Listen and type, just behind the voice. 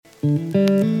Hello,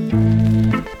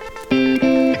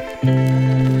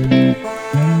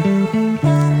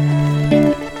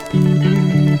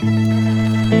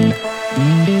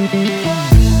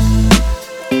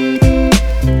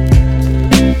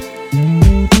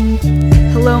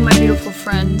 my beautiful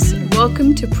friends.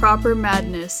 Welcome to Proper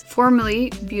Madness,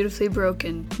 formerly Beautifully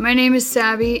Broken. My name is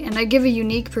Sabby, and I give a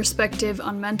unique perspective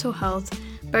on mental health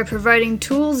by providing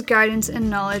tools, guidance, and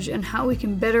knowledge on how we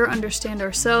can better understand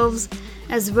ourselves,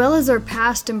 as well as our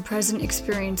past and present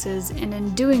experiences, and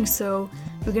in doing so,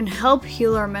 we can help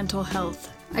heal our mental health.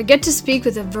 I get to speak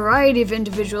with a variety of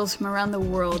individuals from around the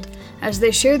world as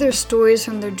they share their stories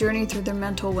from their journey through their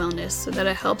mental wellness so that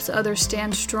it helps others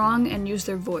stand strong and use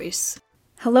their voice.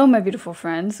 Hello, my beautiful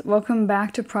friends. Welcome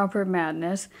back to Proper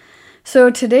Madness.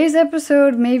 So today's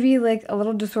episode may be like a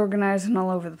little disorganized and all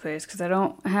over the place because I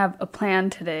don't have a plan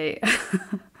today.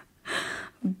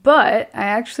 But I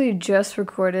actually just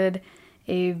recorded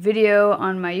a video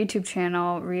on my YouTube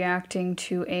channel reacting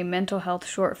to a mental health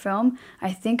short film.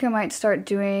 I think I might start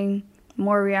doing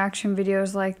more reaction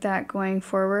videos like that going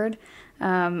forward.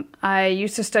 I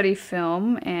used to study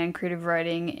film and creative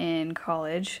writing in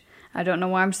college. I don't know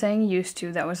why I'm saying used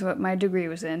to. That was what my degree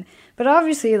was in. But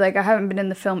obviously, I haven't been in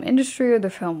the film industry or the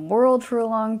film world for a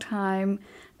long time.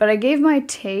 But I gave my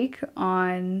take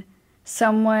on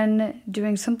someone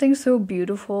doing something so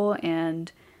beautiful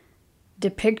and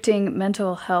depicting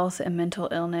mental health and mental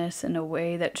illness in a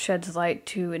way that sheds light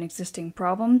to an existing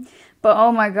problem. But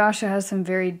oh my gosh, it has some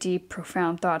very deep,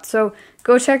 profound thoughts. So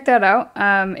go check that out.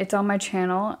 It's on my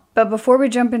channel. But before we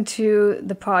jump into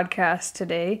the podcast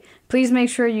today, please make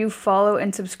sure you follow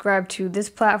and subscribe to this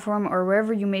platform or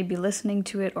wherever you may be listening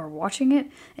to it or watching it.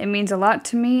 It means a lot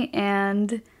to me,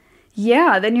 and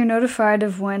yeah, then you're notified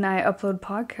of when I upload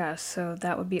podcasts, so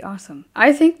that would be awesome.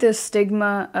 I think the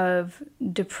stigma of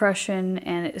depression,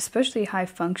 and especially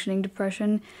high-functioning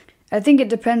depression, I think it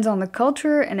depends on the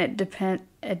culture, and it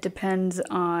depends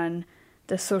on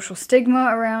the social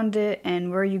stigma around it,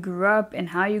 and where you grew up,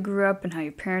 and how your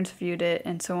parents viewed it,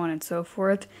 and so on and so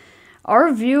forth.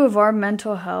 Our view of our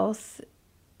mental health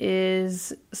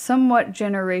is somewhat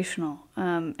generational,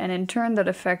 and in turn that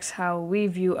affects how we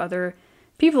view other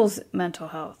people's mental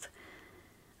health.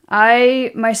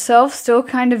 I myself still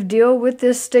kind of deal with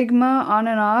this stigma on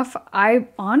and off. I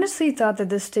honestly thought that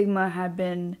this stigma had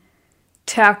been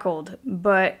tackled,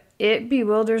 but it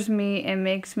bewilders me and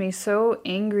makes me so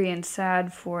angry and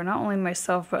sad for not only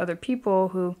myself but other people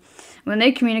who, when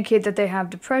they communicate that they have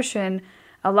depression,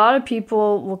 a lot of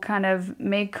people will kind of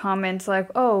make comments like,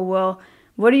 oh, well,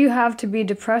 what do you have to be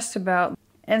depressed about?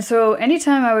 And so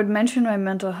anytime I would mention my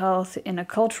mental health in a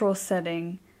cultural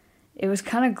setting, it was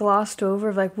kind of glossed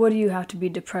over, like, what do you have to be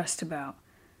depressed about?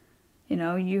 You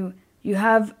know, you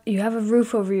have a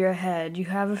roof over your head, you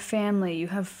have a family, you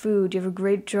have food, you have a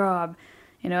great job,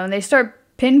 and they start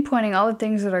pinpointing all the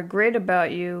things that are great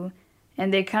about you,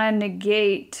 and they kind of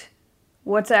negate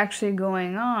what's actually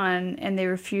going on, and they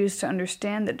refuse to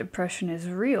understand that depression is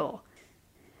real.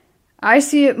 I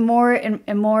see it more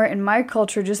in my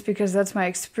culture just because that's my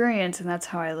experience and that's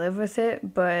how I live with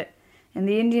it, but in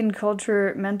the Indian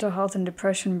culture, mental health and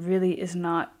depression really is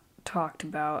not talked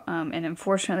about, and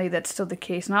unfortunately that's still the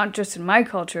case, not just in my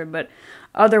culture, but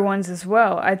other ones as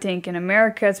well. I think in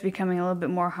America it's becoming a little bit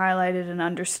more highlighted and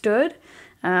understood,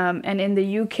 and in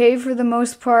the UK for the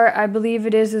most part, I believe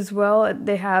it is as well.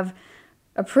 They have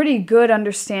a pretty good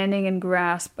understanding and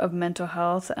grasp of mental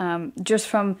health, just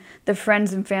from the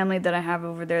friends and family that I have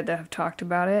over there that have talked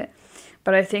about it.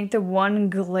 But I think the one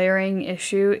glaring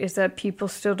issue is that people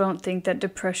still don't think that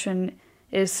depression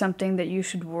is something that you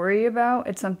should worry about.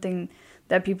 It's something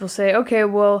that people say, okay,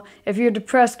 well, if you're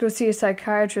depressed, go see a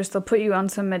psychiatrist. They'll put you on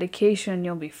some medication and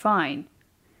you'll be fine.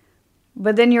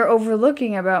 But then you're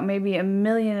overlooking about maybe 1.5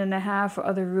 million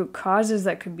other root causes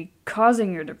that could be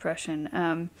causing your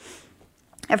depression.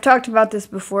 I've talked about this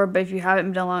before, but if you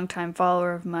haven't been a long-time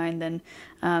follower of mine, then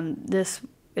this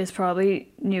is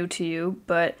probably new to you.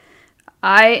 But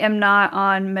I am not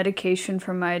on medication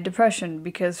for my depression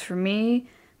because for me,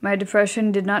 my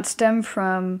depression did not stem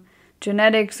from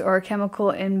genetics or a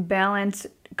chemical imbalance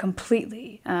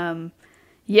completely.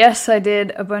 Yes, I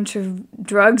did a bunch of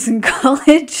drugs in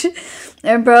college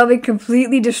and probably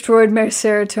completely destroyed my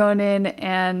serotonin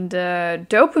and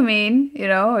dopamine,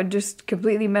 it just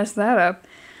completely messed that up.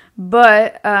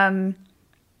 But I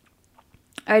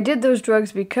did those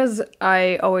drugs because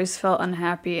I always felt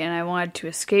unhappy and I wanted to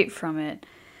escape from it.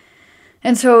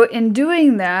 And so in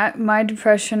doing that, my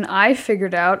depression, I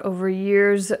figured out over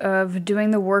years of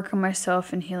doing the work on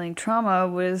myself and healing trauma,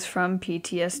 was from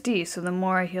PTSD. So the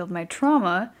more I healed my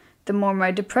trauma, the more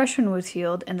my depression was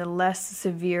healed and the less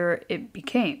severe it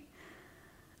became.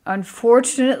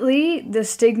 Unfortunately, the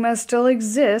stigma still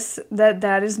exists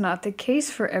that is not the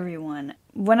case for everyone.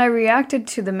 When I reacted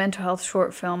to the mental health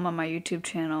short film on my YouTube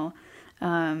channel,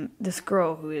 this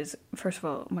girl who is, first of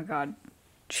all, oh my god,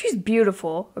 she's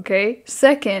beautiful, okay?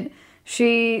 Second,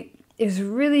 she is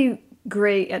really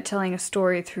great at telling a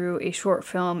story through a short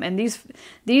film, and these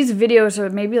videos are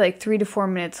maybe like 3 to 4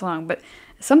 minutes long, but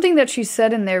something that she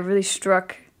said in there really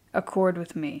struck a chord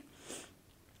with me.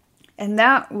 And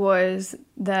that was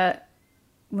that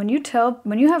when you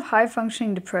have high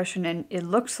functioning depression and it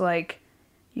looks like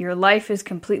your life is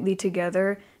completely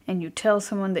together, and you tell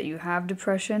someone that you have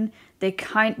depression, they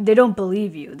don't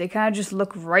believe you. They kind of just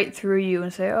look right through you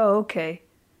and say, "Oh, okay."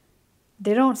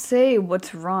 They don't say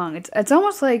what's wrong. It's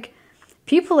almost like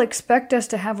people expect us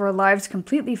to have our lives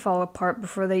completely fall apart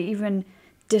before they even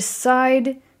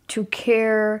decide to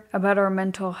care about our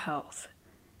mental health.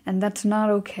 And that's not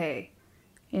okay.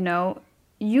 You know,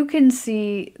 you can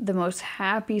see the most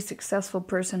happy, successful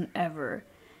person ever,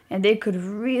 and they could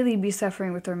really be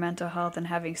suffering with their mental health and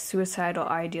having suicidal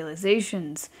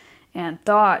idealizations and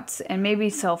thoughts and maybe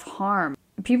self-harm.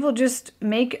 People just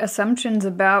make assumptions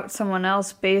about someone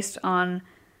else based on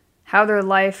how their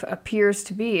life appears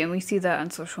to be, and we see that on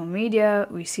social media,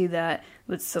 we see that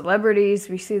with celebrities,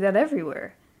 we see that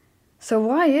everywhere. So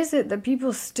why is it that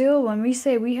people still, when we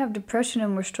say we have depression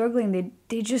and we're struggling,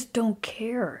 they just don't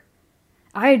care?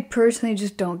 I personally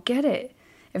just don't get it.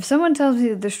 If someone tells me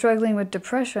that they're struggling with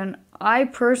depression, I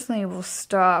personally will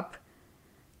stop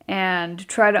and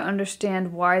try to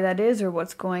understand why that is or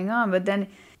what's going on. But then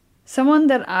someone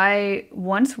that I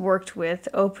once worked with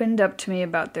opened up to me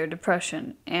about their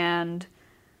depression. And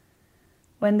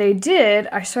when they did,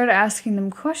 I started asking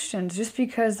them questions just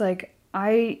because, like,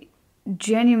 I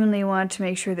genuinely wanted to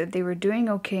make sure that they were doing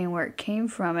okay and where it came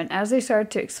from. And as they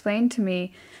started to explain to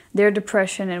me their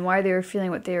depression and why they were feeling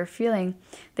what they were feeling,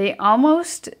 they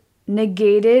almost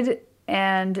negated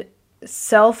and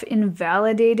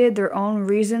self-invalidated their own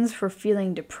reasons for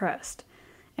feeling depressed.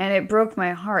 And it broke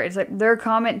my heart. It's like their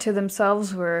comment to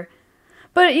themselves were,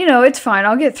 "But, you know, it's fine,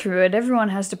 I'll get through it. Everyone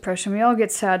has depression. We all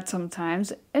get sad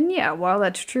sometimes." And yeah, while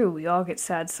that's true, we all get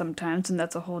sad sometimes, and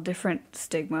that's a whole different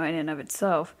stigma in and of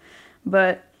itself.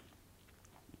 But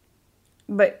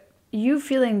you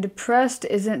feeling depressed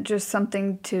isn't just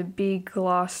something to be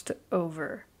glossed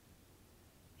over.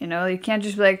 You know, you can't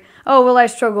just be like, "Oh, well, I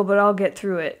struggle, but I'll get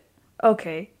through it."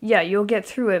 Okay, yeah, you'll get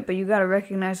through it, but you gotta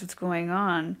recognize what's going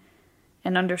on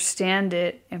and understand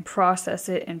it and process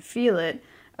it and feel it.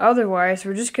 Otherwise,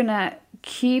 we're just gonna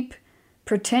keep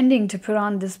pretending to put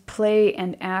on this play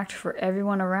and act for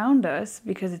everyone around us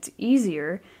because it's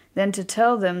easier than to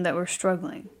tell them that we're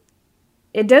struggling.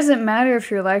 It doesn't matter if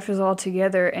your life is all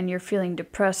together and you're feeling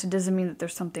depressed. It doesn't mean that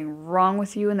there's something wrong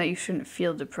with you and that you shouldn't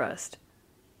feel depressed.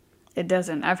 It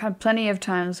doesn't. I've had plenty of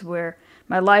times where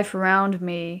my life around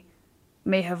me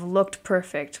may have looked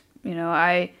perfect. You know,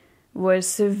 I was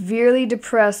severely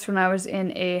depressed when I was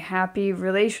in a happy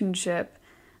relationship,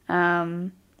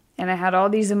 and I had all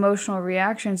these emotional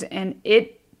reactions, and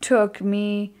it took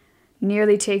me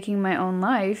nearly taking my own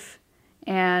life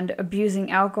and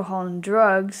abusing alcohol and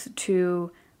drugs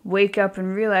to wake up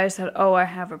and realize that, oh, I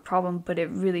have a problem, but it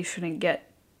really shouldn't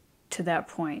get to that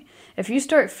point. If you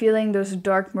start feeling those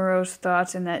dark, morose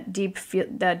thoughts and that deep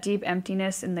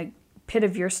emptiness in the pit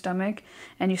of your stomach,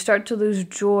 and you start to lose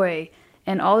joy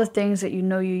and all the things that you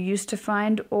know you used to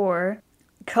find, or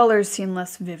colors seem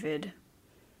less vivid.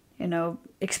 You know,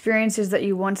 experiences that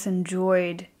you once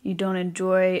enjoyed, you don't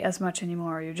enjoy as much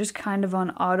anymore. You're just kind of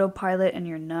on autopilot and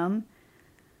you're numb.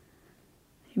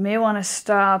 You may want to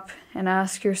stop and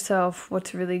ask yourself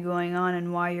what's really going on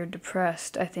and why you're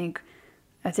depressed. I think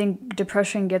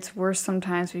depression gets worse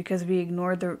sometimes because we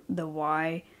ignore the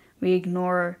why. We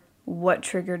ignore what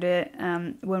triggered it.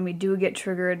 When we do get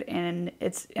triggered and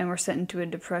we're sent into a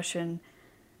depression,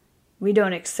 we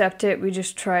don't accept it. We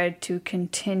just try to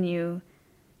continue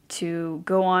to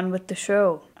go on with the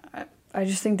show. I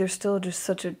just think there's still just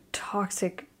such a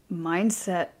toxic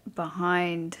mindset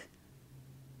behind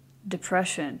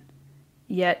depression.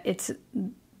 Yet it's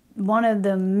one of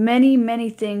the many, many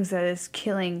things that is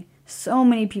killing so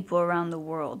many people around the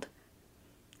world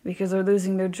because they're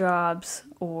losing their jobs,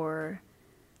 or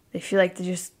they feel like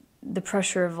the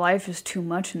pressure of life is too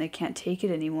much and they can't take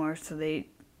it anymore, so they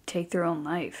take their own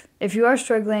life. If you are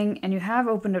struggling and you have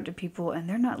opened up to people and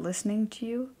they're not listening to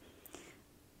you,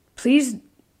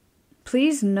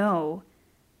 please know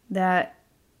that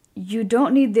you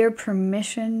don't need their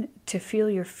permission to feel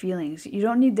your feelings. You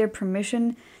don't need their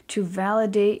permission to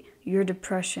validate your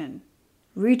depression.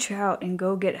 reach out and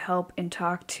go get help and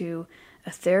talk to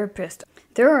a therapist.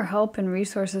 There are help and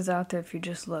resources out there if you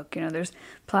just look. There's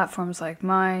platforms like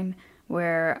mine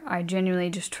where I genuinely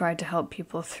just try to help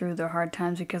people through their hard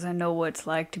times because I know what it's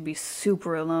like to be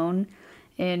super alone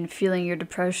in feeling your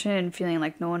depression and feeling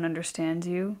like no one understands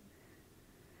you.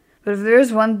 But if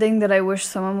there's one thing that I wish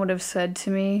someone would have said to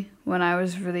me when I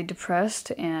was really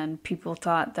depressed and people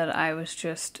thought that I was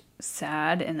just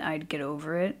sad and I'd get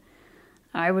over it,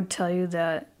 I would tell you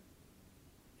that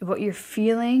what you're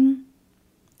feeling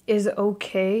is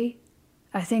okay.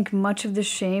 I think much of the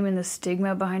shame and the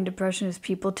stigma behind depression is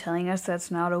people telling us that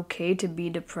it's not okay to be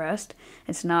depressed,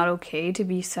 it's not okay to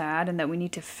be sad, and that we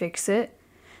need to fix it.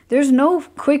 There's no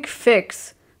quick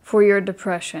fix for your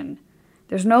depression.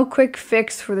 There's no quick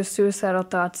fix for the suicidal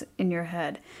thoughts in your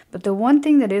head. But the one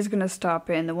thing that is going to stop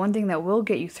it, and the one thing that will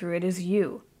get you through it, is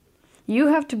you. You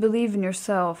have to believe in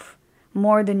yourself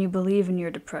more than you believe in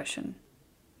your depression.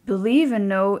 Believe and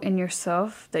know in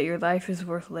yourself that your life is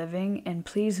worth living, and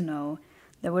please know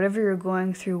that whatever you're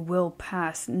going through will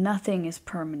pass. Nothing is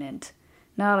permanent.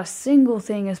 Not a single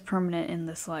thing is permanent in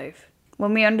this life.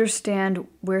 When we understand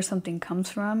where something comes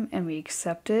from and we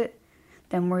accept it,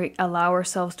 then we allow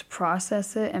ourselves to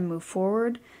process it and move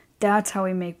forward. That's how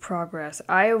we make progress.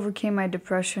 I overcame my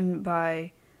depression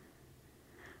by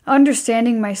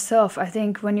understanding myself. I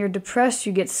think when you're depressed,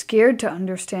 you get scared to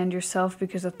understand yourself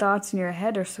because the thoughts in your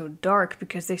head are so dark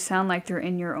because they sound like they're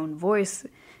in your own voice.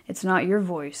 It's not your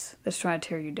voice that's trying to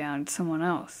tear you down. It's someone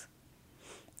else.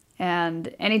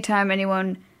 And anytime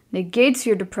anyone negates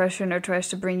your depression or tries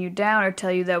to bring you down or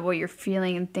tell you that what you're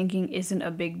feeling and thinking isn't a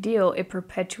big deal, it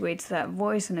perpetuates that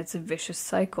voice and it's a vicious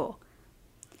cycle.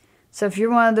 So if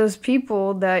you're one of those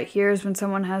people that hears when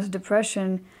someone has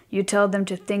depression, you tell them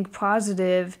to think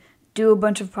positive, do a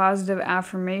bunch of positive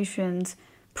affirmations,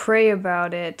 pray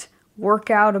about it, work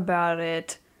out about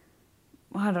it,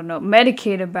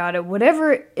 medicate about it,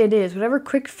 whatever it is, whatever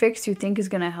quick fix you think is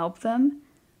going to help them,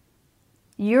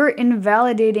 you're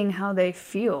invalidating how they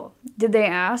feel. Did they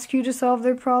ask you to solve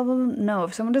their problem? No.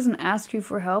 If someone doesn't ask you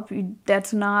for help,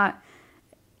 that's not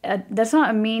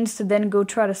a means to then go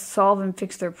try to solve and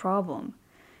fix their problem.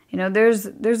 There's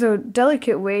a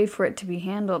delicate way for it to be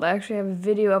handled. I actually have a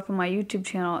video up on my YouTube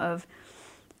channel of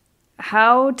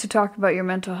how to talk about your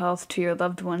mental health to your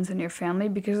loved ones and your family,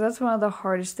 because that's one of the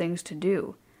hardest things to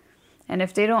do. And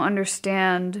if they don't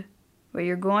understand what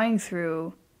you're going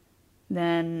through,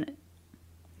 then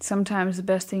sometimes the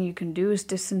best thing you can do is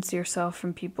distance yourself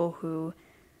from people who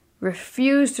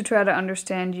refuse to try to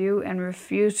understand you and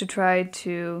refuse to try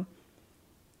to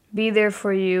be there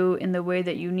for you in the way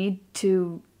that you need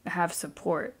to have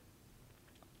support.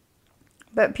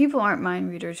 But people aren't mind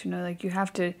readers, you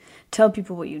have to tell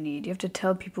people what you need. You have to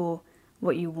tell people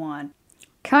what you want.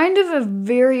 Kind of a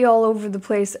very all over the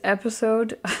place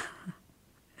episode.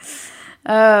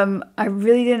 I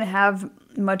really didn't have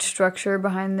much structure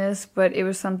behind this, but it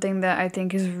was something that I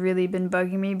think has really been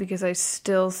bugging me because I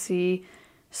still see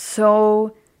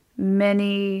so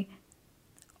many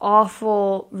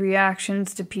awful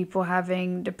reactions to people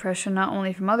having depression, not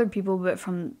only from other people, but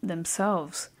from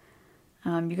themselves.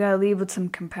 You gotta lead with some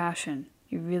compassion.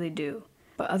 You really do.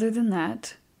 But other than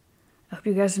that, I hope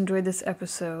you guys enjoyed this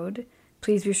episode.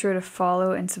 Please be sure to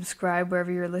follow and subscribe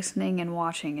wherever you're listening and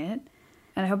watching it.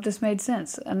 And I hope this made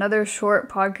sense. Another short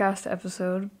podcast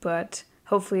episode, but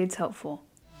hopefully it's helpful.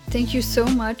 Thank you so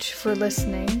much for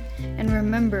listening. And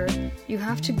remember, you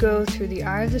have to go through the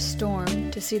eye of the storm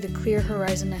to see the clear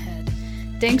horizon ahead.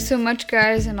 Thanks so much,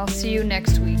 guys, and I'll see you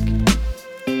next week.